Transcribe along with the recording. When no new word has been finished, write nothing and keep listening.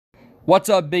What's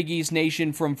up, Big East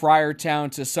Nation, from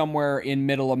Friartown to somewhere in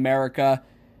Middle America?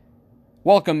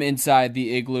 Welcome inside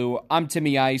the Igloo. I'm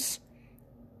Timmy Ice.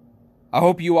 I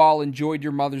hope you all enjoyed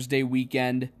your Mother's Day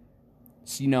weekend.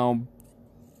 So,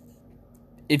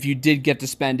 if you did get to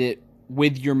spend it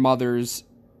with your mothers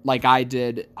like I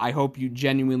did, I hope you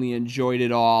genuinely enjoyed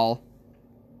it all.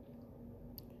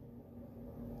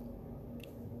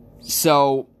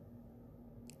 So,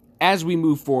 as we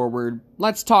move forward,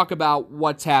 let's talk about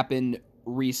what's happened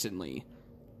recently.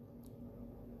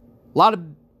 A lot of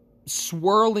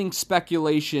swirling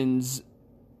speculations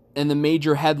in the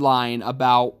major headline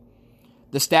about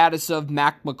the status of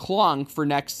Mac McClung for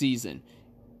next season.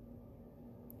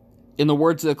 In the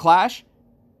words of the Clash,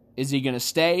 is he going to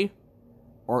stay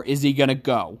or is he going to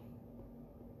go?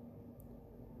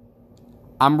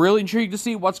 I'm really intrigued to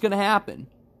see what's going to happen.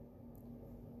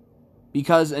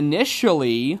 Because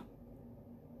initially,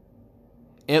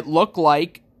 it looked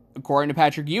like, according to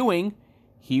Patrick Ewing,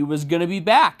 he was going to be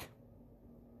back.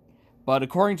 But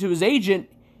according to his agent,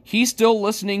 he's still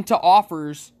listening to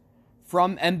offers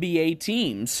from NBA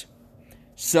teams.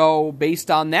 So,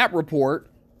 based on that report,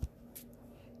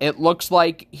 it looks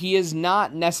like he is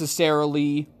not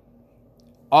necessarily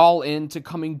all into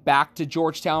coming back to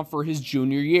Georgetown for his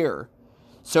junior year.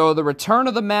 So, the return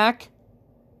of the Mac,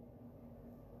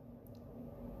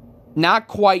 not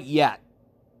quite yet.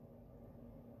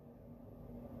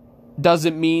 Does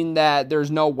it mean that there's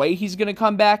no way he's going to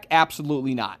come back?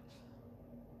 Absolutely not.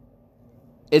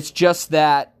 It's just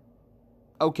that,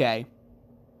 okay,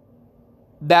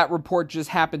 that report just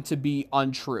happened to be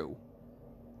untrue.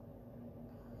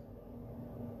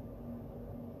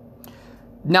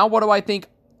 Now, what do I think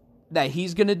that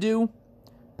he's going to do?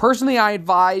 Personally, I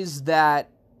advise that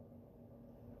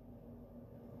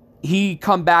he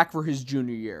come back for his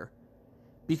junior year.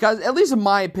 Because, at least in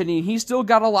my opinion, he's still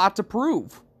got a lot to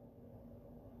prove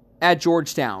at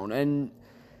Georgetown. And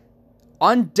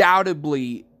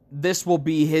undoubtedly, this will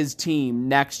be his team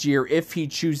next year if he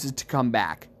chooses to come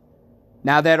back.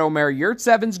 Now that Omer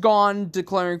Yurtseven's gone,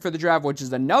 declaring for the draft, which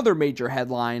is another major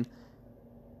headline,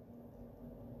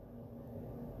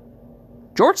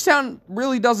 Georgetown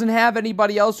really doesn't have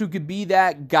anybody else who could be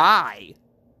that guy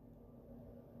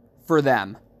for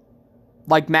them,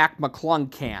 like Mac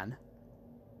McClung can.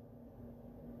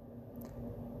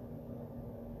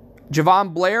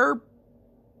 Javon Blair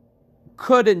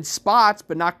could in spots,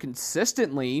 but not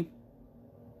consistently.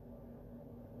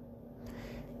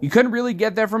 You couldn't really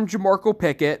get that from Jamarco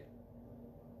Pickett.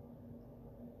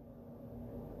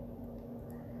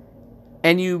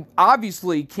 And you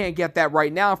obviously can't get that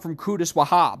right now from Qudus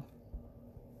Wahab.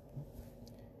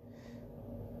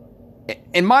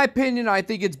 In my opinion, I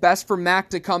think it's best for Mac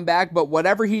to come back, but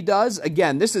whatever he does,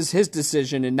 again, this is his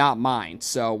decision and not mine.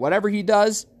 So whatever he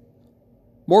does,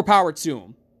 more power to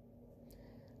him.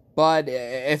 But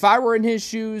if I were in his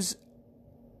shoes,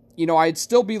 I'd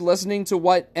still be listening to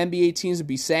what NBA teams would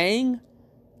be saying.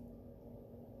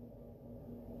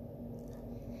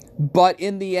 But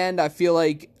in the end, I feel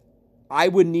like I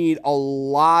would need a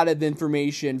lot of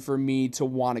information for me to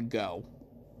want to go.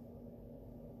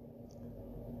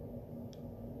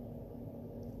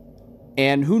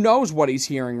 And who knows what he's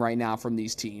hearing right now from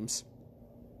these teams?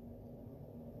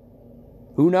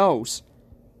 Who knows?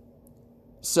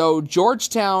 So,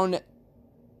 Georgetown,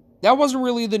 that wasn't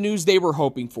really the news they were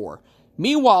hoping for.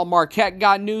 Meanwhile, Marquette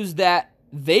got news that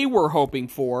they were hoping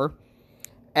for,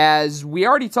 as we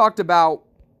already talked about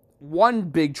one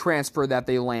big transfer that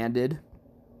they landed,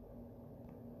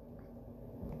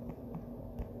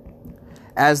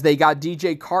 as they got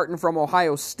DJ Carton from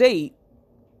Ohio State,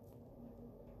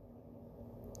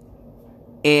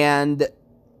 and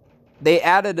they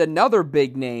added another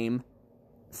big name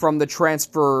from the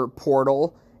transfer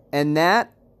portal, and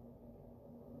that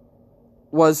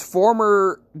was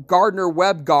former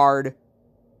Gardner-Webb guard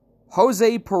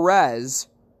Jose Perez,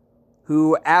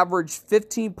 who averaged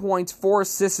 15 points, 4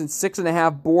 assists, and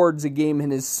 6.5 boards a game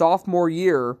in his sophomore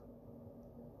year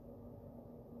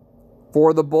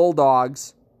for the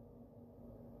Bulldogs.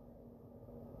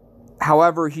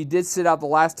 However, he did sit out the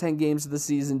last 10 games of the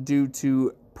season due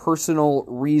to personal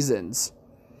reasons,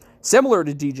 similar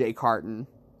to DJ Carton.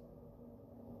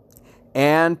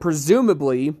 And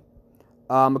presumably,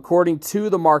 according to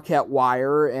the Marquette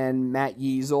Wire and Matt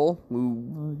Yeasel,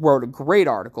 who wrote a great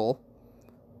article,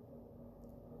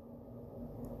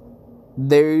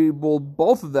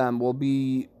 both of them will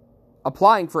be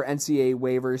applying for NCAA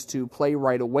waivers to play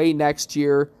right away next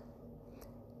year.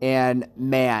 And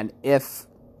man, if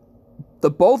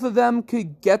the both of them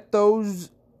could get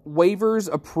those waivers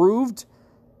approved,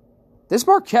 this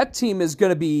Marquette team is going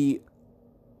to be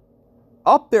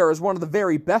up there as one of the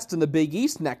very best in the Big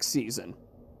East next season.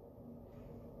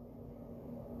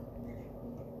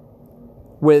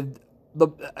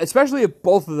 Especially if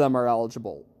both of them are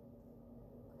eligible.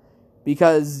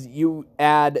 Because you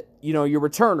add, your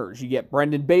returners. You get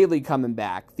Brendan Bailey coming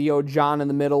back, Theo John in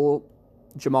the middle,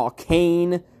 Jamal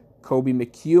Cain, Kobe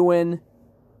McEwen.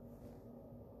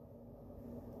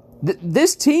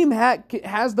 This team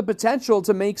has the potential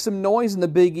to make some noise in the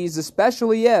Big East,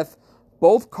 especially if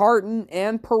both Carton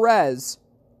and Perez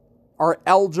are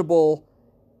eligible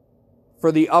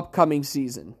for the upcoming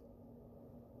season.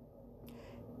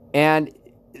 And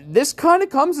this kind of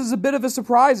comes as a bit of a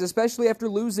surprise, especially after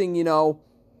losing,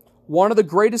 one of the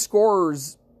greatest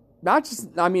scorers.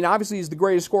 Obviously he's the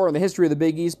greatest scorer in the history of the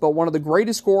Big East, but one of the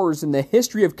greatest scorers in the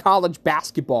history of college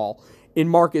basketball in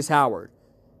Marcus Howard.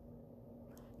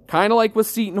 Kind of like with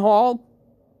Seton Hall,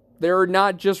 they're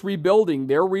not just rebuilding,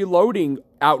 they're reloading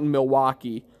out in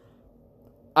Milwaukee.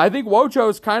 I think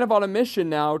Wojo's kind of on a mission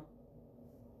now,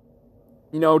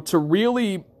 to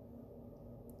really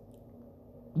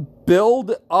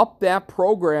build up that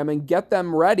program and get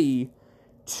them ready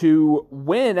to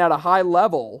win at a high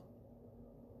level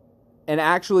and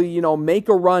actually, make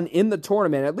a run in the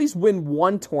tournament, at least win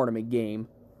one tournament game.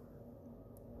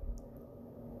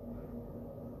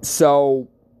 So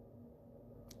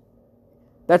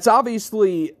that's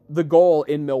obviously the goal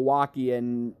in Milwaukee,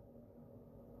 and,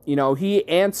 he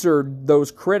answered those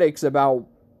critics about,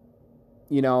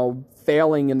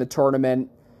 failing in the tournament,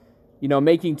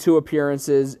 making 2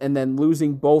 appearances and then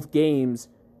losing both games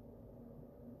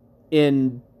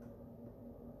in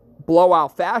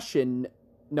blowout fashion,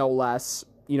 no less.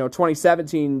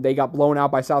 2017, they got blown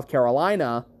out by South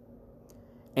Carolina,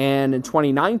 and in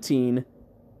 2019,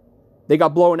 they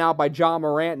got blown out by John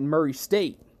Morant and Murray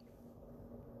State.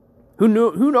 Who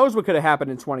knows what could have happened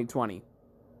in 2020?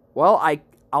 Well,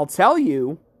 I'll tell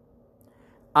you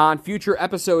on future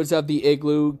episodes of the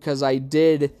Igloo, because I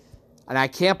did, and I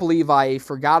can't believe I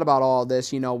forgot about all of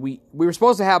this. We were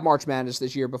supposed to have March Madness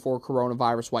this year before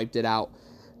coronavirus wiped it out,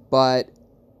 but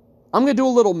I'm going to do a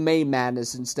little May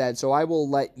Madness instead, so I will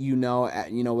let you know,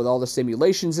 with all the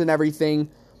simulations and everything,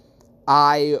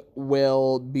 I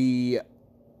will be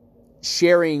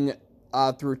sharing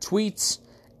through tweets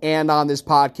and on this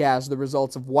podcast the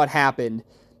results of what happened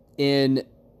in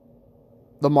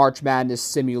the March Madness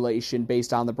simulation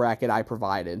based on the bracket I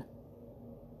provided.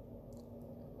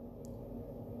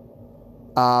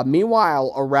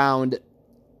 Meanwhile, around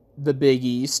the Big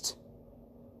East,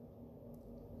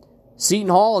 Seton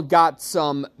Hall got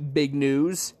some big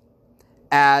news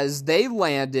as they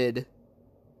landed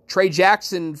Trey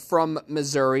Jackson from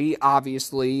Missouri.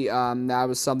 Obviously, that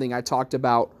was something I talked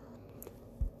about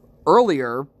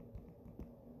earlier.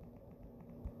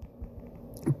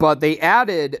 But they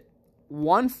added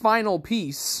one final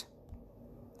piece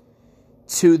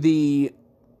to the...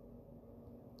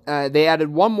 they added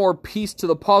one more piece to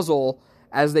the puzzle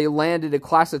as they landed a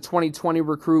class of 2020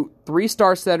 recruit,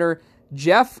 3-star center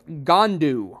Jeff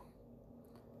Gondu.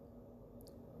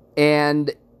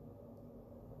 And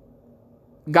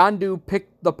Gondu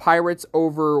picked the Pirates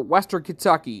over Western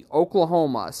Kentucky,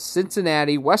 Oklahoma,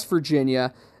 Cincinnati, West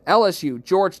Virginia, LSU,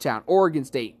 Georgetown, Oregon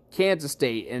State, Kansas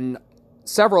State, and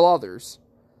several others.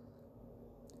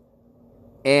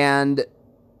 And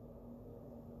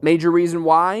major reason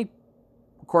why,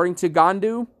 according to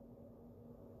Gondu,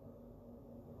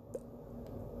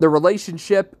 the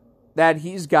relationship that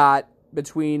he's got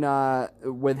between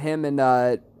with him and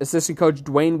assistant coach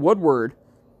Dwayne Woodward.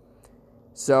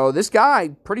 So this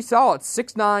guy, pretty solid,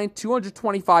 6'9",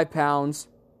 225 pounds.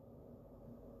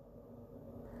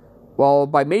 Well,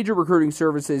 by major recruiting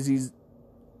services,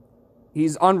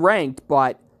 he's unranked,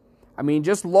 but I mean,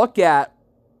 just look at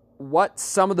what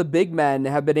some of the big men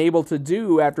have been able to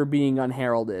do after being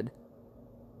unheralded.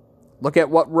 Look at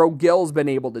what Roe Gill's been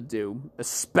able to do,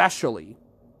 especially.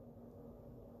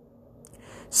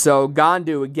 So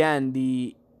Gondu, again,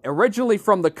 originally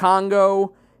from the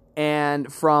Congo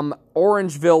and from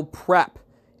Orangeville Prep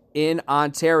in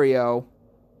Ontario.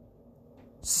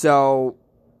 So,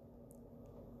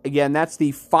 again, that's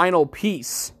the final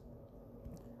piece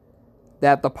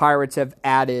that the Pirates have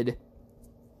added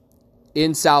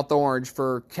in South Orange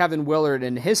for Kevin Willard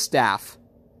and his staff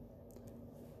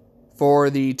for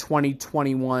the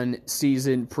 2021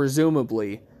 season,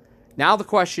 presumably. Now the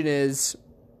question is,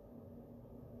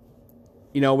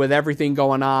 with everything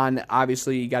going on,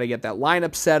 obviously you got to get that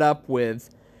lineup set up with,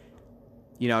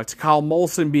 Takal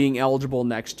Molson being eligible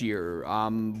next year.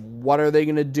 What are they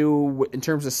going to do in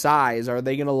terms of size? Are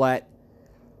they going to let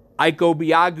Ike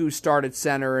Obiagu start at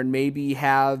center and maybe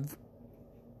have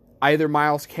either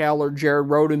Miles Cale or Jared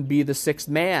Rhoden be the sixth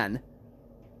man.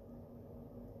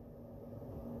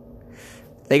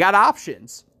 They got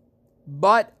options.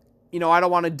 But, I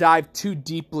don't want to dive too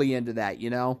deeply into that,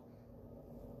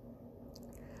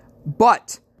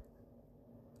 But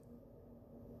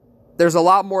there's a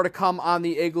lot more to come on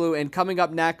the Igloo, and coming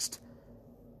up next,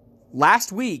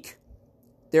 last week,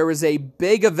 there was a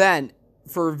big event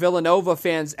for Villanova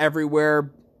fans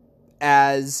everywhere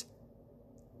as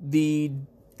the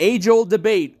age-old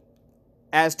debate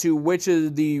as to which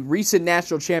of the recent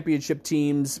national championship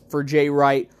teams for Jay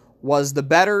Wright was the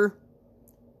better.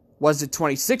 Was it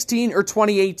 2016 or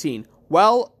 2018?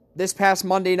 Well, this past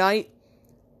Monday night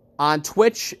on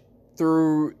Twitch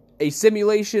through a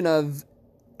simulation of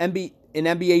NBA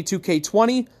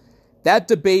 2K20, that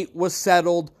debate was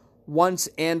settled once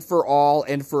and for all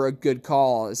and for a good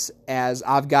cause, as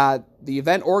I've got the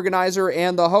event organizer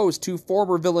and the host, two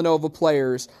former Villanova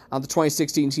players on the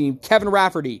 2016 team, Kevin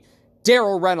Rafferty,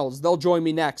 Darryl Reynolds. They'll join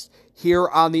me next here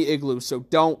on the Igloo, so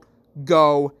don't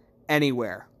go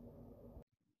anywhere.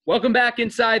 Welcome back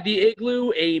inside the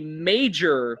Igloo, a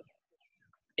major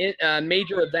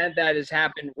event that has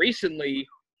happened recently.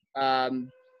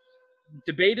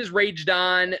 Debate has raged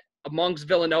on amongst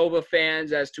Villanova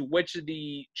fans as to which of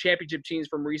the championship teams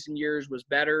from recent years was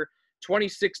better,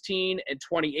 2016 and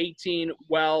 2018.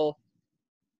 Well,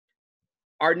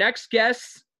 our next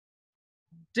guest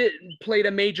played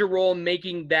a major role in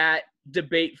making that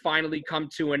debate finally come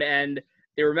to an end.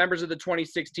 They were members of the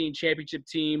 2016 championship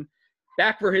team.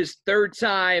 Back for his third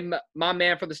time, my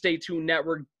man from the Stay Tuned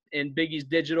Network and Biggie's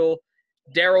Digital,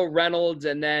 Darryl Reynolds,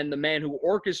 and then the man who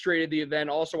orchestrated the event,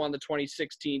 also on the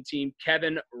 2016 team,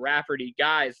 Kevin Rafferty.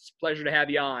 Guys, it's a pleasure to have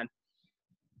you on.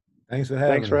 Thanks for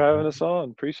having us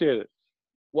on. Appreciate it.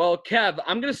 Well, Kev,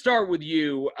 I'm going to start with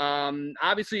you.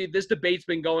 Obviously, this debate's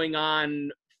been going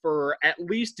on for at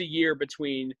least a year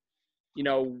between,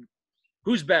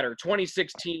 who's better,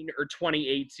 2016 or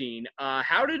 2018.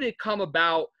 How did it come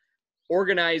about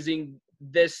organizing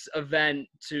this event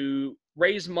to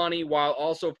raise money while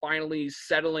also finally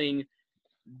settling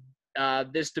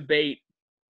this debate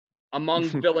among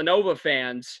Villanova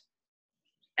fans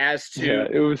as to? Yeah,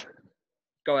 it was.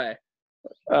 Go ahead.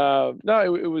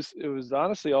 No, it was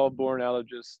honestly all born out of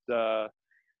just about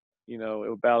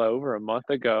over a month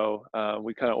ago.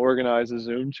 We kind of organized a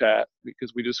Zoom chat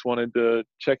because we just wanted to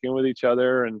check in with each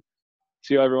other and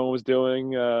see how everyone was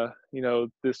doing.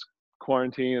 This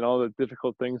quarantine and all the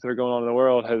difficult things that are going on in the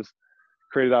world has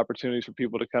created opportunities for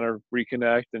people to kind of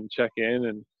reconnect and check in.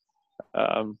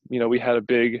 And, we had a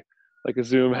big, a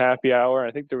Zoom happy hour.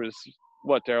 I think there was,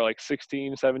 Darryl,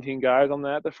 16, 17 guys on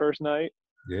that the first night.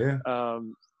 Yeah.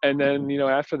 And then,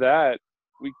 after that,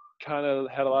 we kind of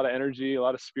had a lot of energy, a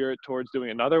lot of spirit towards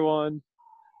doing another one.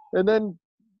 And then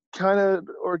kind of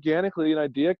organically an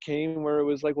idea came where it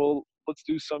was like, well, let's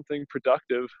do something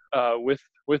productive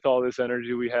with all this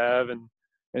energy we have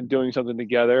and doing something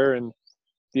together. And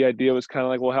the idea was kind of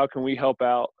like, well, how can we help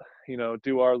out,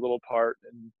 do our little part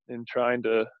in trying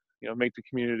to, make the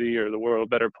community or the world a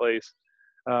better place.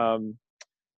 And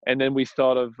then we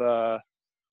thought of,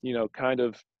 kind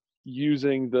of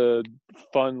using the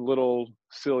fun little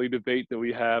silly debate that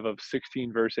we have of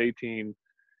 16 versus 18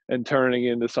 and turning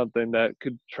into something that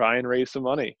could try and raise some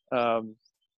money.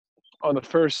 On the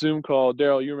first Zoom call,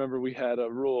 Darryl, you remember we had a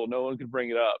rule: no one could bring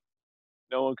it up.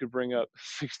 No one could bring up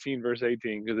 16 versus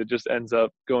 18 because it just ends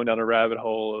up going down a rabbit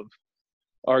hole of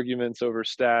arguments over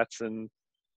stats and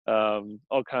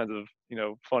all kinds of,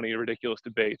 funny, ridiculous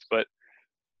debates. But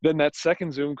then that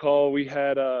second Zoom call, we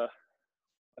had, I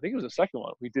think it was the second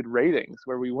one, we did ratings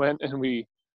where we went and we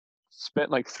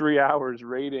spent 3 hours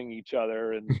rating each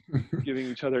other and giving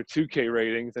each other 2K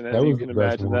ratings. And as you can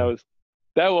imagine, that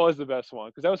was the best one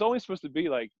because that was only supposed to be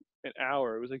an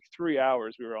hour. It was 3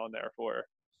 hours we were on there for.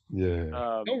 Yeah.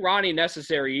 No Ronnie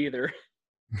necessary either.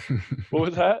 What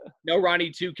was that? No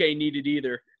Ronnie 2K needed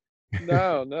either.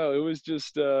 No, it was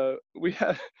just we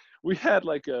had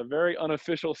a very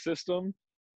unofficial system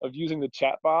of using the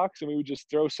chat box, and we would just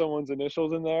throw someone's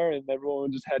initials in there, and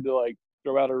everyone just had to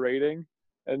throw out a rating,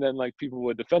 and then people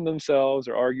would defend themselves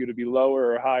or argue to be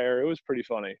lower or higher. It was pretty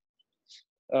funny.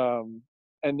 And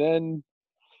then,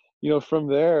 from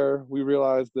there we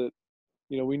realized that,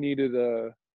 we needed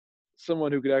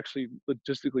someone who could actually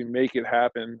logistically make it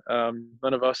happen.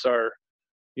 None of us are,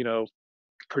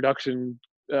 production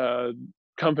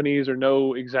companies or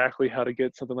know exactly how to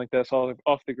get something like this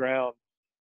off the ground.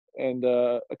 And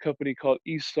a company called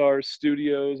eStars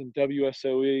Studios and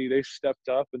WSOE, they stepped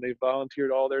up and they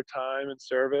volunteered all their time and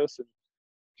service and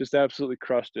just absolutely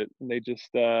crushed it. And they just,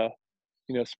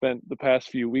 spent the past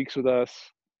few weeks with us,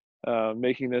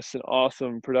 making this an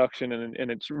awesome production,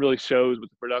 and it really shows with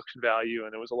the production value.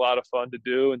 And it was a lot of fun to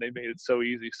do, and they made it so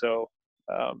easy. So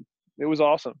it was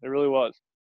awesome. It really was.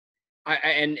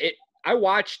 I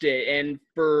watched it, and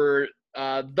for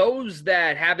those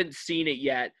that haven't seen it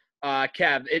yet,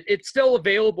 Kev, it's still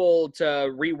available to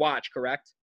rewatch,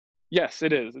 correct? Yes,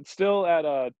 it is. It's still at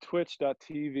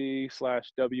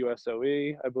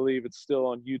twitch.tv/WSOE. I believe it's still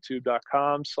on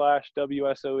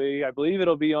youtube.com/WSOE. I believe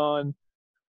it'll be on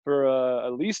for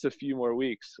at least a few more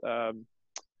weeks.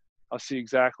 I'll see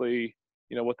exactly,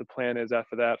 what the plan is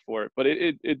after that for it. But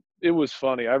it was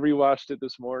funny. I rewatched it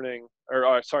this morning,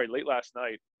 or sorry, late last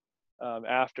night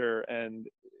after, and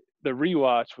the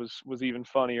rewatch was even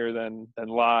funnier than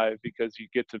live, because you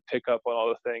get to pick up on all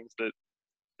the things that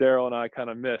Darryl and I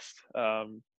kind of missed.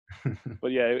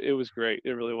 But yeah, it was great.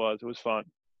 It really was. It was fun.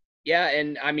 Yeah,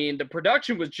 and I mean the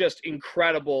production was just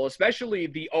incredible, especially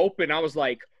the open. I was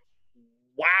like,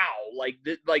 wow,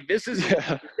 this is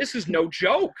Yeah. this is no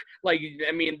joke. Like,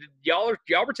 I mean, y'all were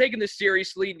taking this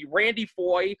seriously. Randy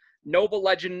Foy, Nova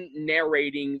legend,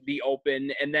 narrating the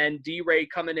open, and then D-Ray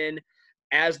coming in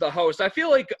as the host. I feel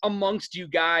like amongst you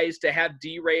guys to have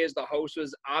D-Ray as the host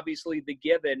was obviously the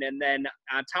given, and then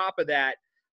on top of that,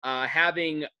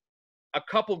 having a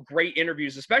couple great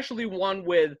interviews, especially one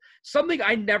with something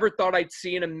I never thought I'd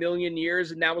see in a million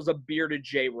years, and that was a bearded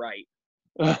Jay Wright.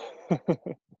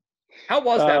 How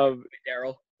was that,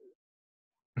 Darryl?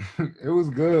 It was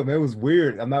good, man. It was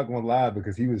weird. I'm not gonna lie,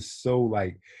 because he was so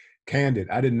like candid.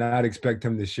 I did not expect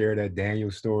him to share that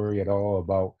Daniel story at all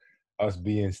about us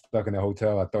being stuck in the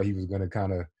hotel. I thought he was gonna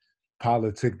kind of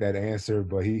politic that answer,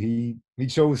 but he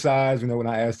chose sides. When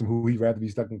I asked him who he'd rather be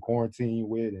stuck in quarantine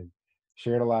with, and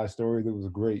shared a lot of stories. It was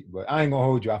great. But I ain't gonna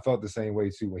hold you. I felt the same way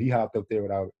too when he hopped up there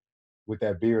with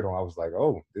that beard on. I was like,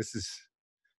 oh, this is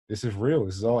real.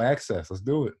 This is all access. Let's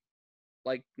do it.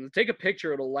 Like, take a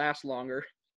picture. It'll last longer.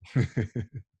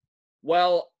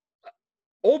 Well,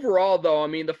 overall, though, I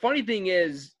mean, the funny thing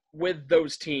is with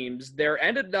those teams, there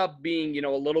ended up being, a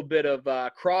little bit of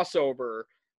crossover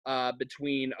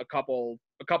between a couple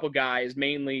guys,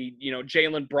 mainly,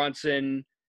 Jalen Brunson,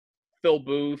 Phil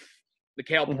Booth,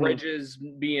 Mikal Bridges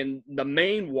being the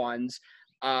main ones.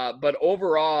 But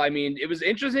overall, I mean, it was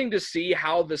interesting to see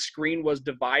how the screen was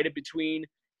divided between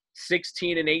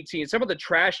 16 and 18. Some of the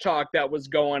trash talk that was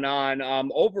going on.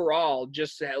 Overall,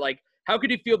 just like, how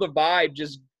could you feel the vibe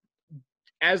just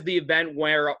as the event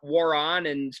wore on,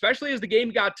 and especially as the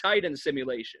game got tight in the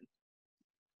simulation?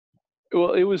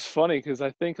 Well, it was funny because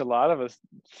I think a lot of us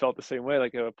felt the same way.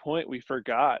 Like, at a point, we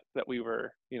forgot that we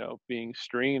were, being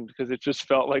streamed, because it just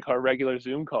felt like our regular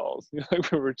Zoom calls. Like,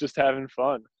 we were just having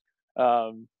fun.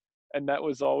 And that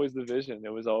was always the vision.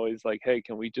 It was always like, hey,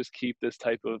 can we just keep this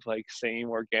type of like same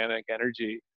organic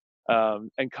energy,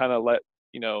 and kind of let,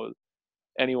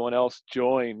 anyone else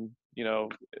join,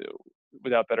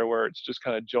 without better words, just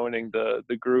kind of joining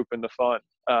the group and the fun.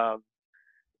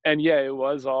 And yeah, it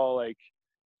was all like,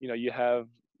 you have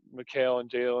Mikal and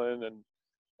Jalen and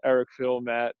Eric, Phil,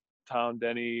 Matt, Tom,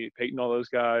 Denny, Peyton, all those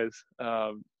guys.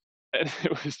 And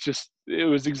it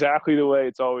was exactly the way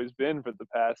it's always been for the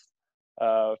past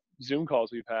Zoom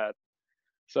calls we've had.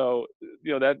 So,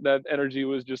 that energy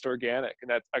was just organic,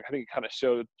 and that, I think, it kind of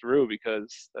showed through,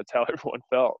 because that's how everyone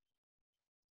felt.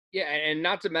 Yeah, and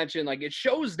not to mention, like, it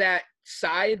shows that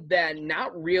side that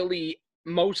not really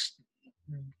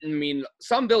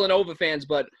some Villanova fans,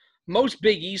 but most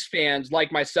Big East fans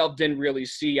like myself didn't really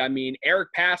see. I mean, Eric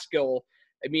Paschal,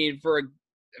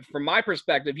 from my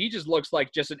perspective, he just looks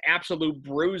like just an absolute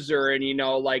bruiser. And,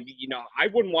 I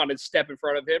wouldn't want to step in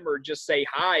front of him or just say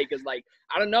hi, because, like,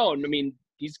 I don't know. I mean,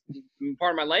 he's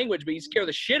part of my language, but he scared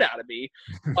the shit out of me.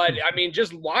 But, I mean,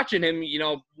 just watching him,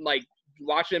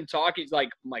 watching him talk, he's like,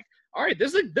 I'm like, all right,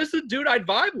 this is a dude I'd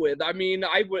vibe with. I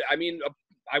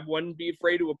wouldn't be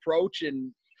afraid to approach,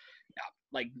 and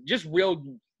like, just real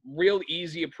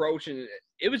easy approach. And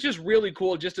it was just really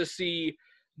cool just to see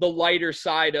the lighter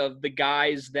side of the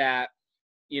guys that,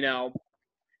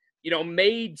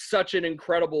 made such an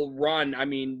incredible run. I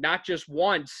mean, not just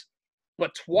once,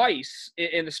 but twice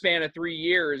in the span of 3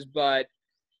 years. But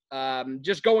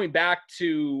just going back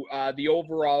to the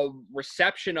overall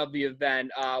reception of the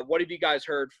event, what have you guys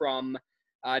heard from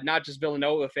not just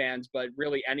Villanova fans, but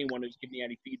really anyone who's giving you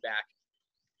any feedback?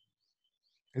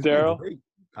 It's been great.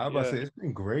 I was about to say, it's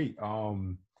been great.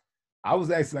 I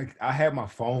was actually like, I had my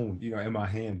phone, in my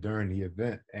hand during the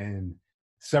event, and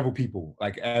several people,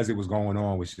 like, as it was going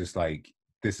on, was just like,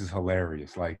 this is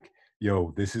hilarious. Like,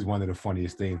 yo, this is one of the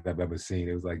funniest things I've ever seen.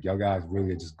 It was like, y'all guys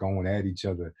really are just going at each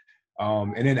other.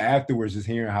 And then afterwards, just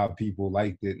hearing how people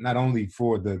liked it, not only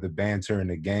for the banter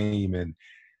and the game and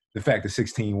the fact that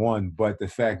 16 won, but the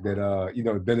fact that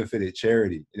it benefited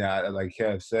charity. Like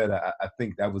Kev said, I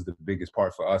think that was the biggest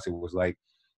part for us. It was like,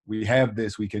 we have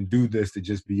this, we can do this to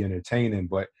just be entertaining,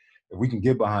 but if we can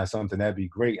get behind something, that'd be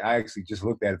great. I actually just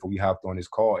looked at it before we hopped on this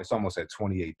call. It's almost at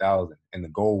 28,000, and the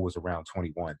goal was around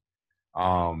 21.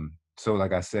 So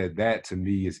like I said, that to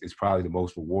me is probably the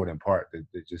most rewarding part. That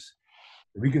just,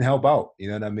 if we can help out, you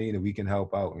know what I mean? If we can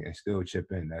help out and still chip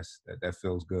in, that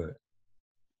feels good.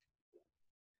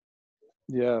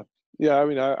 Yeah. I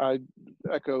mean, I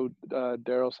echo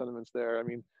Darryl's sentiments there. I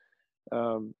mean,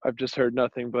 I've just heard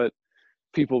nothing but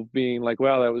people being like,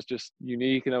 wow, that was just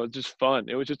unique and that was just fun.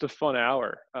 It was just a fun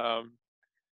hour.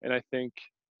 And I think,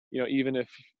 even if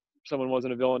someone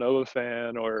wasn't a Villanova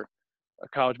fan or a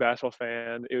college basketball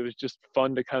fan, it was just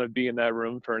fun to kind of be in that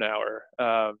room for an hour.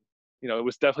 It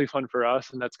was definitely fun for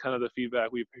us, and that's kind of the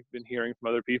feedback we've been hearing from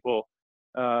other people.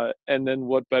 And then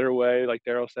what better way, like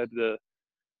Darryl said, to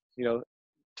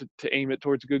aim it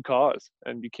towards a good cause,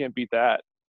 and you can't beat that.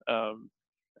 And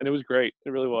it was great. It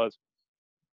really was.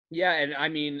 Yeah, and I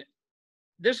mean,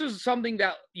 this was something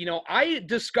that, I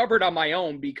discovered on my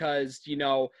own because,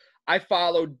 I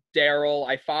followed Darryl,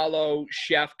 I follow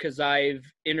Chef because I've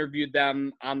interviewed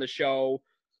them on the show.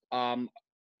 In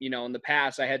the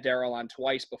past, I had Darryl on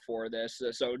twice before this.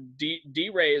 So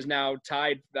D-Ray is now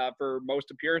tied for most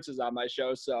appearances on my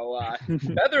show. So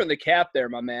feather in the cap there,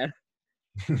 my man.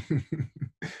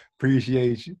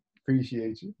 Appreciate you.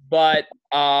 But,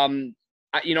 I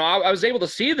was able to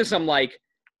see this. I'm like,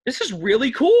 this is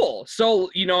really cool. So,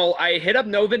 I hit up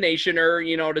Nova Nationer,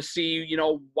 to see,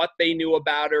 what they knew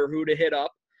about her, who to hit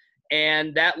up.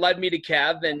 And that led me to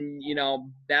Kev, and,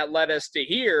 that led us to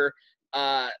here.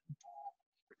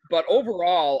 But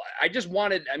overall, I just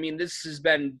wanted, this has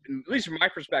been, at least from my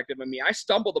perspective, I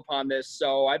stumbled upon this.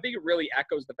 So I think it really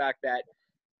echoes the fact that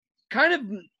kind of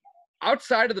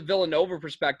outside of the Villanova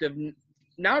perspective,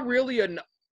 not really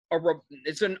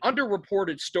it's an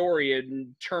underreported story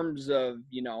in terms of,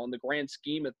 in the grand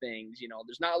scheme of things.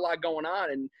 There's not a lot going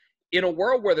on. And in a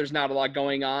world where there's not a lot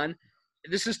going on,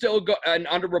 this is still an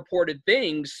underreported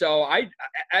thing. So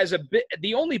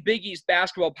the only Big East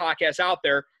basketball podcast out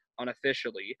there,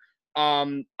 unofficially,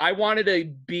 I wanted to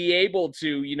be able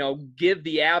to, give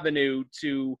the avenue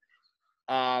to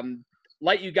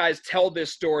let you guys tell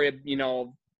this story of,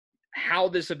 how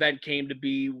this event came to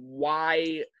be,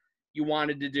 why you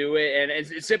wanted to do it, and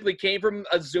it simply came from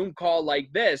a Zoom call like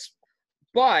this.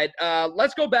 But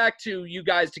let's go back to you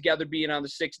guys together being on the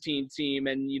 16 team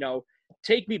and,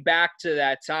 take me back to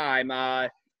that time.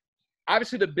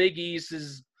 Obviously, the Big East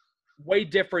is way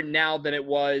different now than it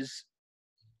was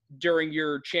during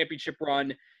your championship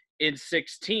run in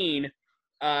 16.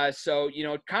 So,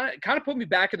 kind of put me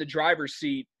back in the driver's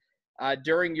seat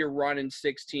during your run in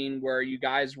 16 where you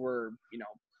guys were,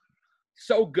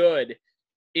 so good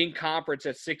in conference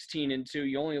at 16-2.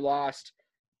 You only lost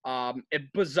a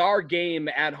bizarre game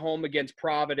at home against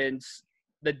Providence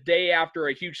the day after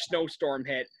a huge snowstorm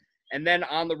hit, and then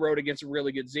on the road against a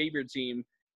really good Xavier team.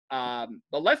 But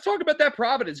let's talk about that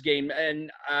Providence game.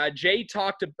 And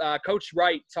Coach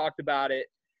Wright talked about it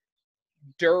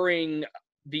during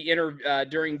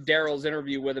during Darryl's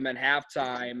interview with him at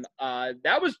halftime.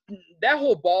 That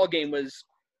whole ball game was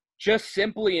just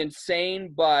simply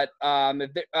insane. But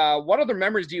what other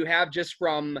memories do you have just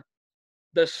from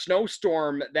the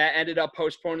snowstorm that ended up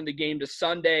postponing the game to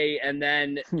Sunday, and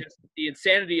then just the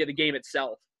insanity of the game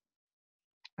itself?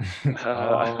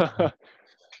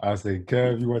 I say,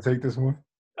 Kev, you want to take this one?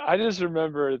 I just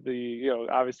remember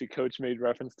obviously Coach made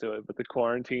reference to it, but the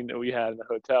quarantine that we had in the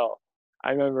hotel.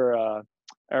 I remember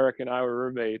Eric and I were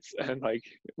roommates, and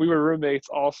we were roommates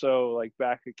also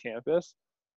back at campus.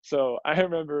 So I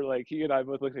remember he and I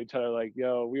both looked at each other like,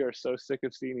 yo, we are so sick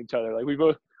of seeing each other. We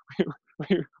both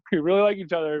we really like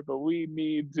each other, but we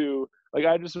need to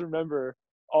I just remember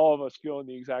all of us feeling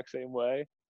the exact same way,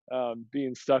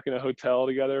 being stuck in a hotel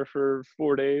together for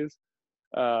 4 days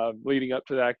leading up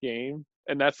to that game.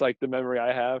 And that's the memory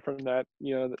I have from that,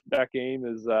 that game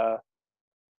is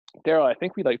Darryl, I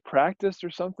think we practiced or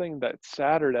something that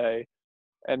Saturday,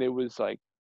 and it was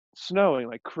snowing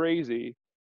like crazy.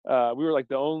 We were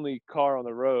the only car on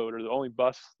the road, or the only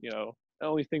bus, the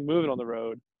only thing moving on the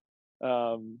road.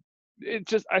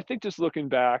 I think just looking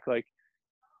back,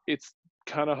 it's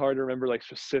kind of hard to remember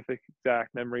specific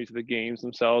exact memories of the games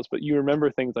themselves, but you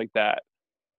remember things like that.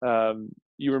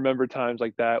 You remember times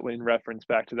like that when reference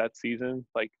back to that season,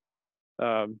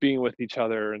 being with each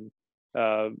other and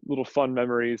little fun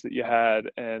memories that you had.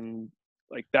 And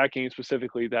that game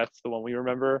specifically, that's the one we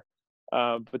remember.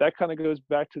 But that kind of goes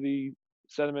back to the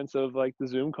sentiments of the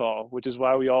Zoom call, which is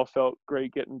why we all felt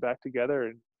great getting back together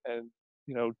and and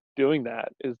doing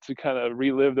that is to kind of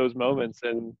relive those moments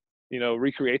and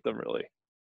recreate them really.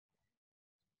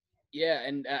 Yeah,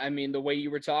 and I mean the way you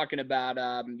were talking about,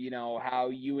 how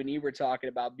you and E were talking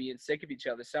about being sick of each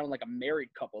other, sounded like a married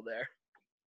couple there.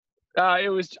 It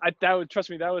was trust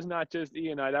me, that was not just E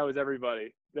and I, that was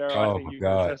everybody. I Oh think my you can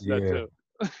God, attest to that yeah. too.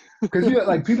 Because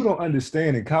like people don't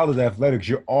understand in college athletics,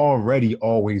 you're already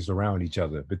always around each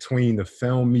other between the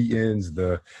film meetings,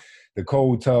 the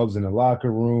cold tubs in the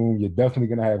locker room. You're definitely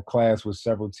gonna have class with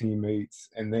several teammates,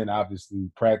 and then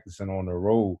obviously practicing on the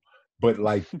road. But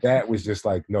like that was just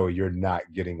like, no, you're not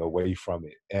getting away from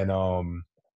it. And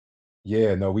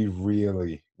yeah, no, we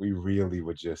really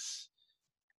were just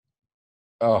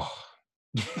that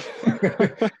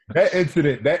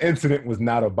incident was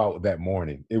not about that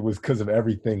morning. It was because of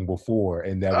everything before,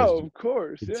 and that was of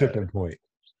course, the yeah. tipping point.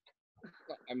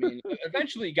 I mean,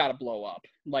 eventually you got to blow up.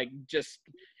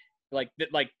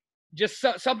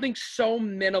 Something so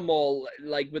minimal,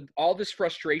 like with all this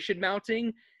frustration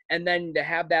mounting, and then to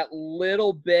have that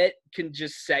little bit can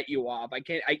just set you off. I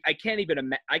can't even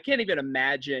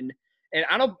imagine. And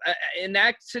I don't in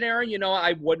that scenario,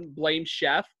 I wouldn't blame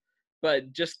Chef,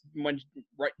 but just when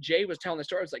Jay was telling the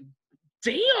story, I was like,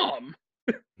 damn.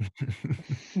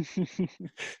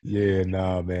 Yeah,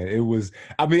 nah, man. It was,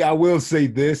 I mean, I will say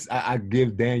this. I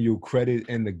give Daniel credit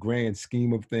in the grand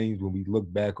scheme of things when we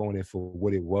look back on it for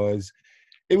what it was.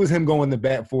 It was him going to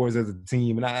bat for us as a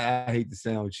team. And I hate to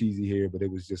sound cheesy here, but it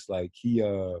was just like he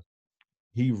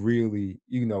really,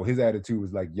 his attitude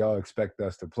was like, y'all expect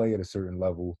us to play at a certain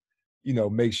level,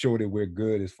 make sure that we're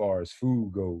good as far as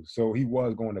food goes. So he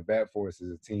was going to bat for us as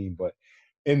a team, but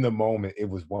in the moment, it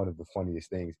was one of the funniest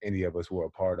things any of us were a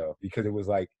part of, because it was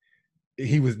like,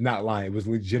 he was not lying. It was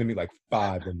legitimately like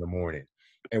 5 a.m.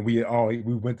 And we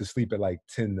went to sleep at like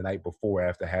 10 the night before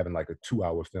after having like a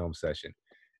 2-hour film session.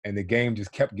 And the game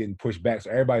just kept getting pushed back. So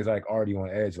everybody's like already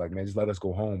on edge, like, man, just let us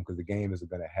go home because the game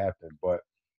isn't going to happen. But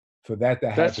for that to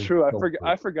happen. That's true.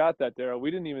 I forgot that, Darryl.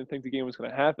 We didn't even think the game was going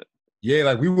to happen. Yeah,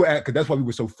 like we were because that's why we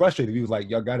were so frustrated. We was like,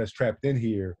 y'all got us trapped in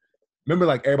here. Remember,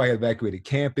 like everybody evacuated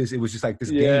campus. It was just like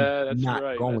this game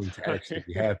not going to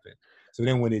actually happen. So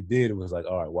then when it did, it was like,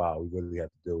 all right, wow, we really have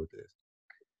to deal with this.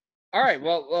 All right,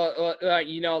 well,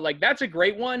 like that's a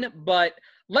great one, but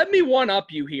let me one up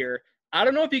you here. I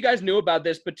don't know if you guys knew about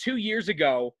this, but 2 years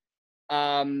ago,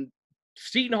 Seton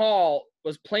Hall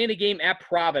was playing a game at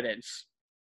Providence,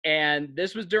 and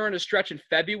this was during a stretch in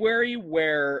February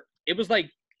where it was like,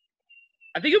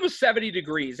 I think it was 70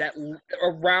 degrees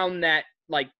around that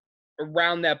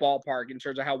ballpark in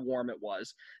terms of how warm it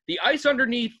was. The ice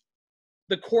underneath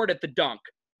the court at the dunk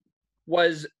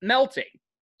was melting.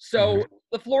 So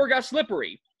the floor got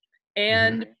slippery,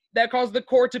 and that caused the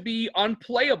court to be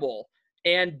unplayable.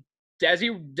 And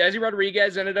Desi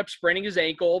Rodriguez ended up spraining his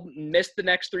ankle, missed the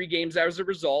next 3 games as a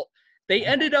result. They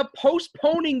ended up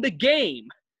postponing the game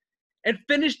and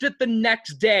finished it the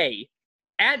next day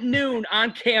at noon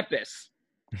on campus.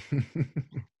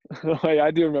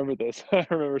 I do remember this. I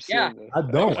remember seeing this. I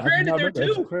don't. I was stranded there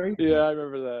too. Yeah, I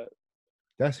remember that.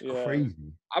 That's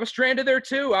crazy. I was stranded there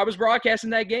too. I was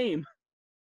broadcasting that game.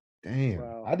 Damn.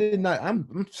 Wow. I did not.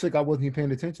 I'm sick. I wasn't even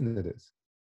paying attention to this.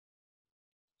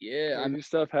 Yeah,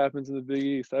 stuff happens in the Big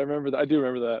East. I remember that. I do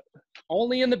remember that.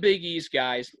 Only in the Big East,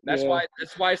 guys. That's why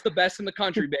it's the best in the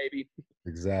country, baby.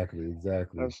 Exactly.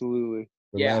 Absolutely.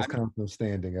 The last conference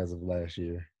standing as of last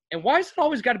year. And why has it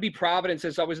always got to be Providence?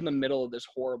 It's always in the middle of this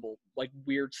horrible, like,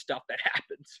 weird stuff that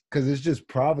happens. Because it's just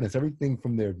Providence. Everything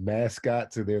from their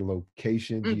mascot to their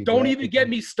location. Don't even get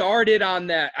me started on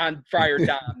that, on Friar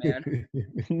Dom, man.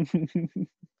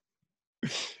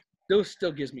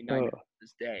 Still gives me nightmares to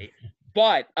this day.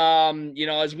 But,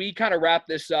 as we kind of wrap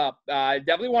this up, I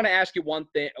definitely want to ask you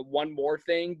one more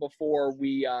thing before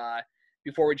we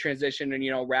transition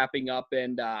and, wrapping up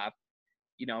and,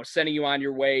 sending you on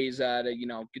your ways to,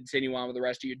 continue on with the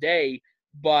rest of your day.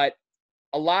 But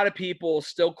a lot of people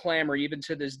still clamor, even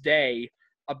to this day,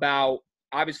 about,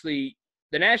 obviously,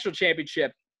 the national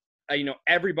championship.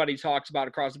 Everybody talks about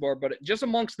across the board, but just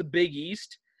amongst the Big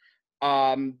East,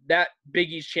 that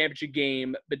Big East championship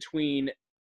game between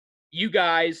you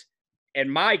guys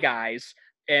and my guys,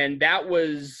 and that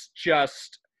was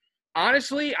just,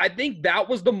 honestly, I think that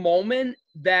was the moment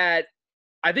that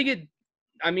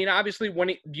obviously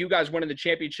when you guys winning the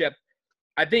championship,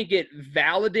 I think it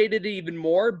validated it even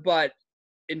more, but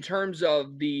in terms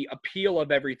of the appeal of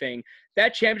everything,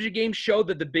 that championship game showed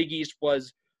that the Big East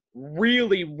was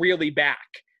really, really back,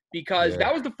 because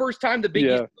that was the first time the Big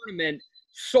East tournament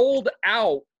sold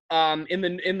out in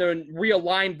the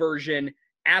realigned version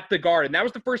at the Garden. That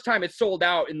was the first time it sold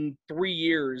out in 3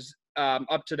 years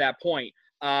up to that point.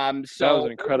 So that was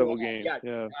an incredible overall, game.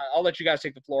 Yeah. I'll let you guys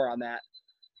take the floor on that.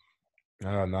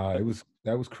 No,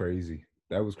 that was crazy.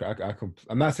 That was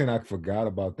I'm not saying I forgot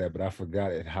about that, but I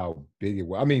forgot how big it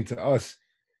was. I mean, to us,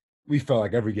 we felt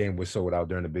like every game was sold out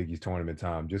during the Big East tournament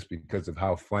time just because of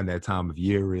how fun that time of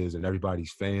year is and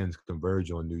everybody's fans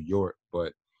converge on New York.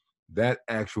 But that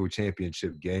actual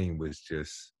championship game was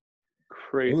just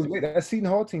Crazy. it was good. That Seton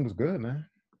Hall team was good, man.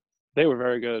 They were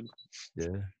very good.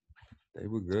 Yeah, they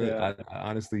were good. Yeah. I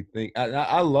honestly think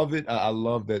I love it. I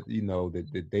love that,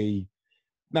 that they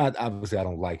not obviously I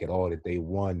don't like at all that they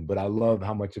won, but I love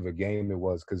how much of a game it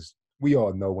was because we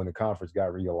all know when the conference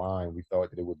got realigned, we thought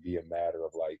that it would be a matter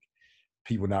of like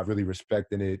people not really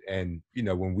respecting it. And,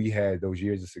 when we had those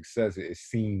years of success, it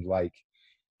seemed like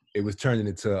it was turning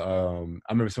into I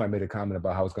remember somebody made a comment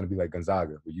about how it's going to be like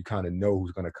Gonzaga, where you kind of know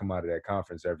who's going to come out of that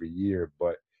conference every year.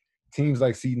 But teams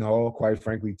like Seton Hall, quite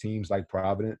frankly, teams like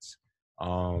Providence,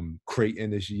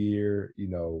 Creighton this year,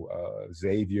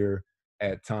 Xavier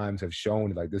at times have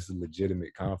shown like this is a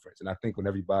legitimate conference. And I think when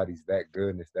everybody's that good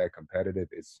and it's that competitive,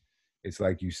 it's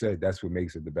like you said, that's what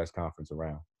makes it the best conference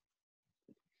around.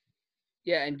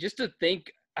 Yeah, and just to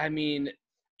think, I mean,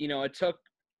 it took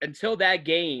until that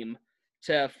game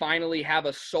to finally have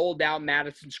a sold-out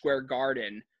Madison Square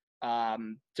Garden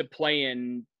to play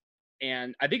in.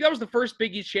 And I think that was the first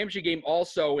Big East Championship game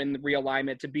also in the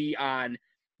realignment to be on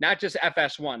not just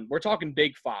FS1. We're talking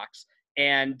Big Fox.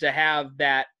 And to have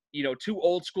that, two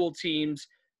old school teams,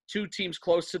 two teams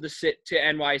close to to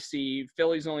NYC,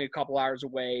 Philly's only a couple hours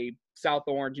away, South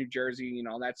Orange, New Jersey,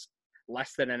 that's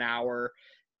less than an hour.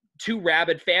 Two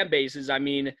rabid fan bases. I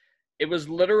mean, it was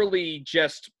literally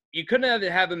just you couldn't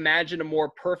have imagined a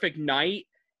more perfect night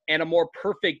and a more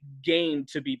perfect game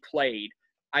to be played.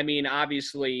 I mean,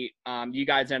 obviously, you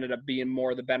guys ended up being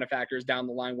more the benefactors down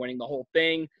the line, winning the whole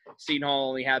thing. Seton Hall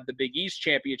only had the Big East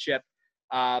championship.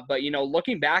 But,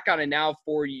 looking back on it now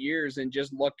 4 years and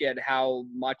just look at how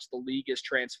much the league has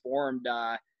transformed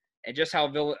and just how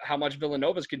much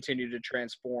Villanova's continued to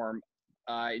transform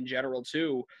in general,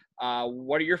 too.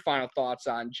 What are your final thoughts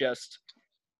on just,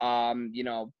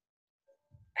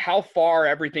 how far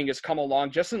everything has come along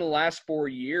just in the last 4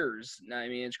 years? I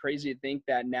mean, it's crazy to think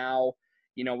that now,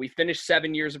 we finished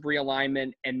 7 years of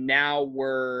realignment, and now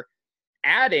we're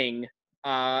adding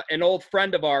an old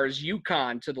friend of ours,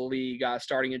 UConn, to the league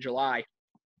starting in July.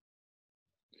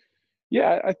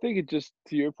 Yeah, I think it just,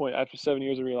 to your point, after 7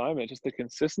 years of realignment, just the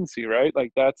consistency, right?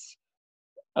 Like that's,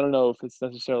 I don't know if it's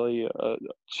necessarily a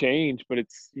change, but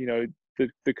it's,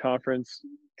 the conference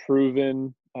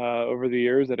proven over the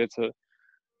years that it's a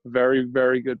very,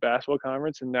 very good basketball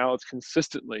conference, and now it's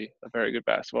consistently a very good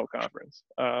basketball conference.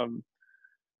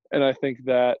 And I think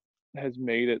that has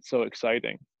made it so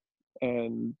exciting,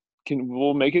 and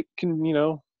it'll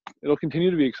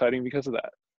continue to be exciting because of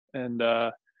that. And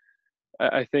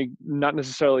I think not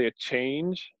necessarily a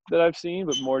change that I've seen,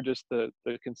 but more just the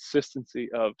consistency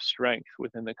of strength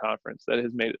within the conference that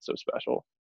has made it so special.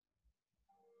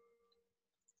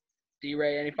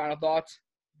 D-Ray, any final thoughts?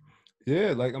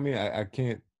 Yeah, I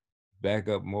can't back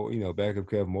up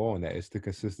Kev more on that. It's the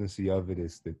consistency of it.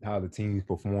 It's how the team's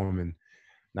performing,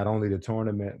 not only the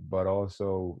tournament, but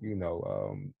also,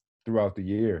 throughout the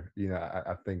year.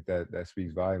 I think that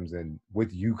speaks volumes. And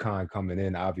with UConn coming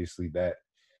in, obviously that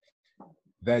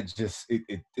just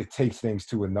it takes things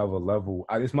to another level.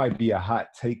 This might be a hot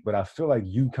take, but I feel like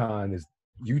UConn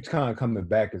coming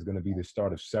back is going to be the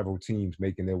start of several teams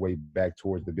making their way back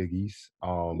towards the Big East.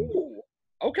 Ooh,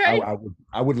 okay.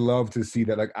 I would love to see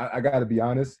that. Like I got to be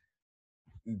honest,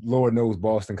 Lord knows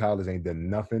Boston College ain't done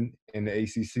nothing in the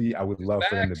ACC. I would love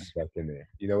for them to be back in there.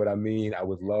 You know what I mean? I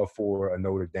would love for a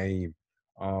Notre Dame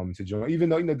to join, even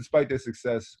though despite their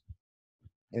success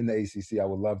in the ACC, I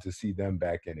would love to see them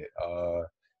back in it.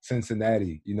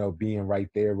 Cincinnati, being right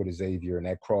there with Xavier and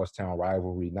that crosstown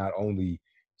rivalry, not only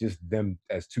just them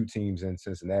as two teams in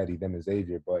Cincinnati, them and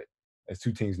Xavier, but as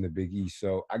two teams in the Big East.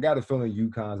 So I got a feeling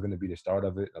UConn's going to be the start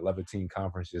of it. 11-team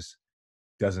conference just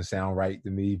doesn't sound right to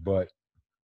me, but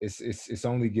it's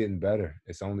only getting better.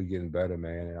 It's only getting better,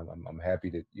 man. And I'm happy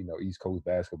that East Coast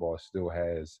basketball still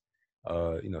has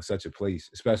such a place,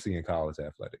 especially in college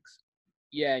athletics.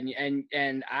 Yeah,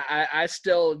 and I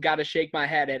still got to shake my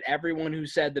head at everyone who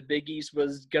said the Big East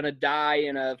was gonna die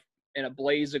in a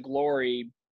blaze of glory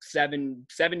 7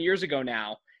 years ago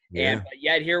now. Yeah. And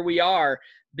yet here we are.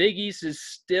 Big East is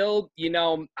still,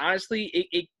 honestly,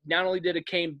 it not only did it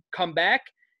come back,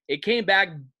 it came back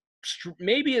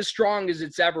maybe as strong as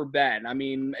it's ever been. I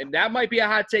mean, that might be a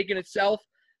hot take in itself,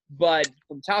 but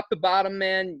from top to bottom,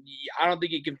 man, I don't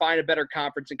think you can find a better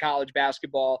conference in college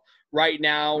basketball right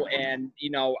now. And,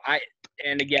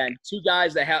 And again, two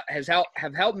guys that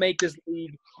have helped make this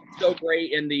league so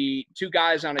great, and the two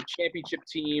guys on a championship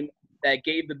team that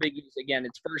gave the Big East, again,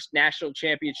 its first national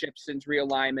championship since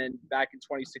realignment back in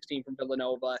 2016 from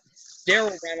Villanova.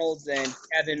 Darryl Reynolds and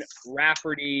Kevin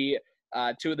Rafferty,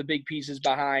 two of the big pieces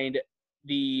behind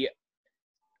the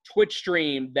Twitch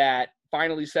stream that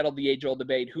finally settled the age-old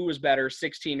debate. Who was better,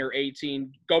 16 or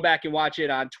 18? Go back and watch it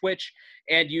on Twitch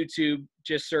and YouTube.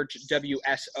 Just search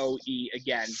WSOE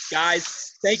again.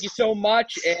 Guys, thank you so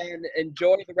much, and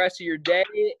enjoy the rest of your day.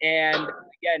 And,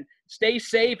 again, stay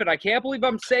safe. And I can't believe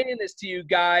I'm saying this to you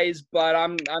guys, but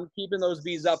I'm keeping those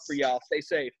bees up for y'all. Stay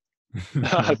safe.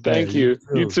 Thank you.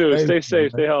 You too. Stay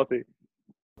safe. Stay healthy.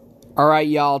 All right,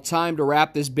 y'all. Time to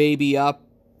wrap this baby up.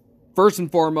 First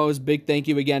and foremost, big thank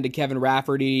you again to Kevin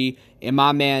Rafferty and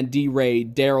my man D-Ray,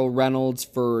 Darryl Reynolds,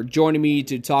 for joining me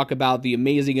to talk about the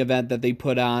amazing event that they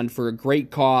put on for a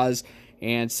great cause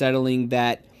and settling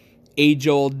that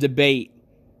age-old debate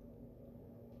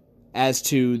as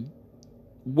to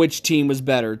which team was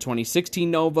better,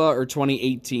 2016 Nova or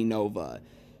 2018 Nova.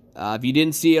 If you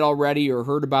didn't see it already or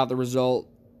heard about the result,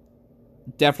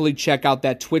 definitely check out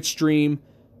that Twitch stream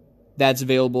that's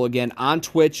available again on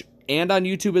Twitch and on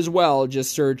YouTube as well.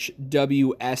 Just search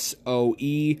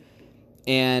WSOE.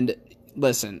 And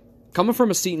listen, coming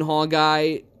from a Seton Hall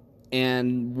guy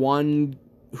and one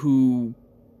who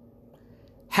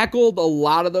heckled a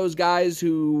lot of those guys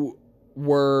who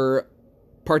were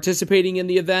participating in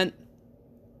the event,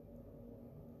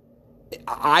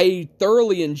 I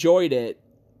thoroughly enjoyed it.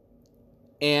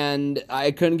 And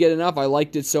I couldn't get enough. I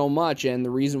liked it so much. And the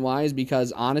reason why is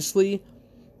because, honestly,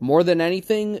 more than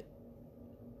anything,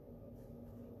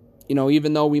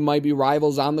 even though we might be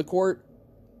rivals on the court,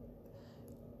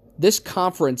 this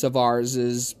conference of ours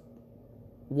is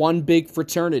one big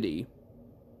fraternity.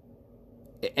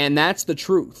 And that's the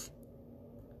truth.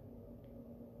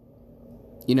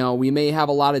 We may have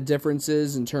a lot of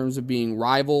differences in terms of being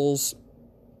rivals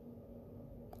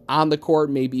on the court,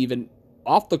 maybe even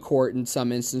off the court in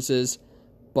some instances,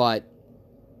 but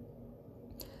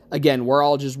again, we're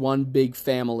all just one big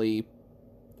family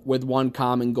with one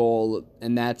common goal,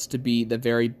 and that's to be the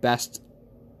very best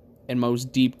and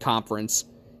most deep conference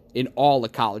in all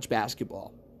of college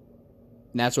basketball.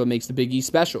 And that's what makes the Big East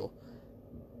special.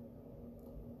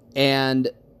 And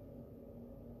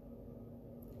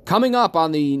coming up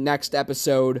on the next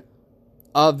episode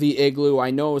of the Igloo,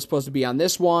 I know it was supposed to be on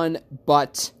this one,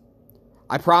 but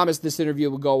I promise this interview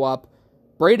will go up.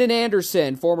 Braden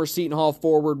Anderson, former Seton Hall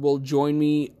forward, will join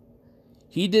me.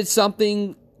 He did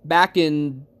something back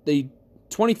in the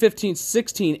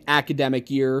 2015-16 academic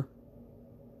year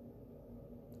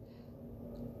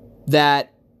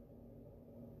that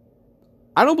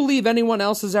I don't believe anyone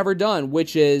else has ever done,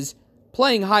 which is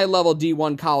playing high-level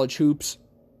D1 college hoops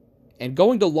and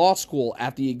going to law school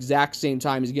at the exact same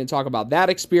time. He's going to talk about that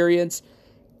experience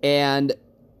and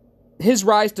his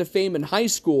rise to fame in high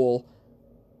school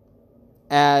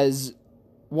as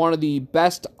one of the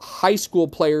best high school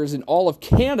players in all of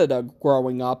Canada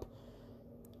growing up,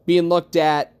 being looked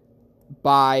at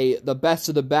by the best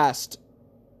of the best.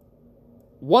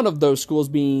 One of those schools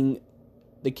being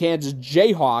the Kansas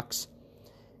Jayhawks,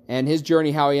 and his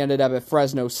journey, how he ended up at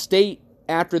Fresno State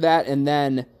after that, and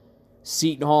then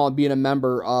Seton Hall being a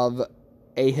member of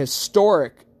a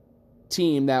historic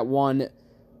team that won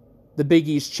the Big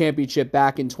East Championship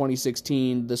back in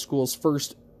 2016, the school's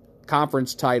first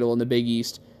conference title in the Big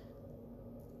East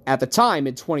at the time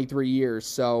in 23 years.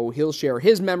 So he'll share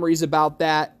his memories about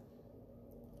that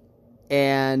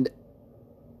and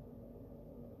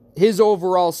his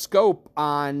overall scope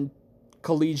on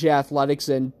collegiate athletics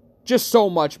and just so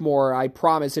much more. I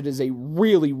promise it is a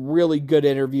really, really good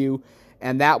interview,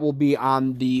 and that will be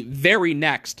on the very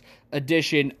next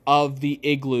edition of the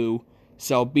Igloo.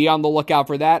 So be on the lookout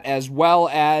for that, as well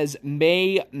as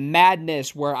May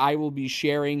Madness, where I will be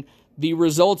sharing the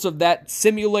results of that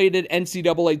simulated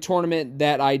NCAA tournament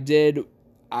that I did.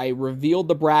 I revealed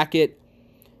the bracket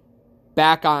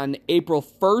back on April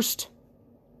 1st.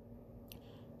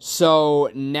 So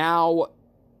now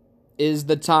is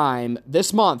the time.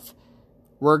 This month,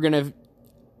 we're going to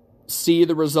see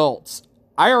the results.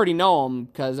 I already know them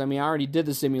because, I already did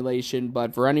the simulation,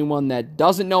 but for anyone that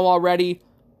doesn't know already,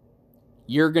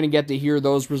 you're going to get to hear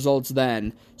those results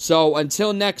then. So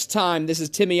until next time, this is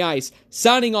Timmy Ice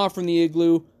signing off from the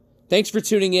Igloo. Thanks for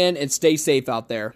tuning in and stay safe out there.